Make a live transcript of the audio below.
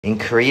In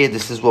Korea,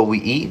 this is what we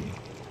eat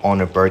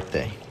on a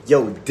birthday.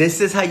 Yo, this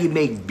is how you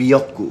make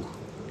miyuk.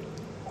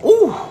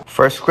 Ooh.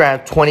 First,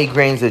 grab 20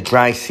 grains of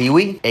dry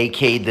seaweed,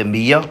 aka the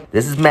miyuk.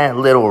 This is mad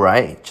little,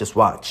 right? Just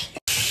watch.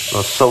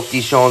 I'll soak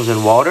these jones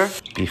in water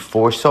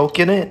before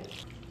soaking it.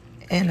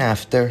 And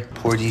after,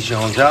 pour these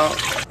jones out.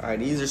 All right,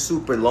 these are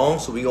super long,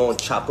 so we gonna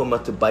chop them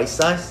up to bite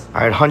size.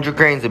 All right, 100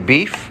 grains of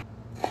beef.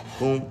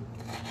 Boom,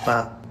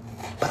 bop,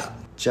 bop,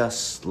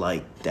 just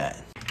like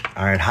that.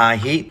 All right, high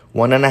heat.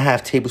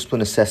 1.5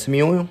 tablespoons of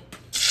sesame oil.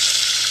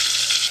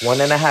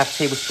 1.5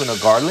 tablespoons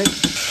of garlic.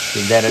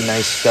 Give that a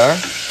nice stir.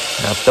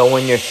 Now throw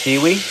in your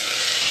seaweed.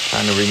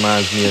 Kind of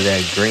reminds me of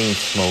that green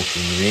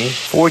smoking, you mean?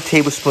 4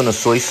 tablespoons of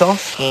soy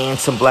sauce. And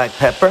some black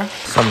pepper.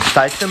 Some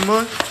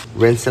saitanmun.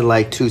 Rinse it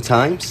like 2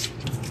 times.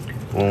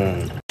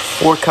 Boom.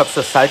 4 cups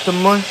of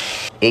saitanmun,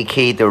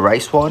 aka the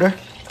rice water.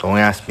 Don't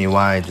ask me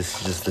why,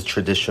 this is just the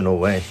traditional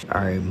way. All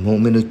right,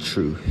 moment of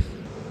truth.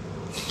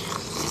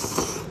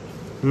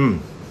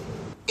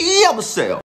 Yabaseo.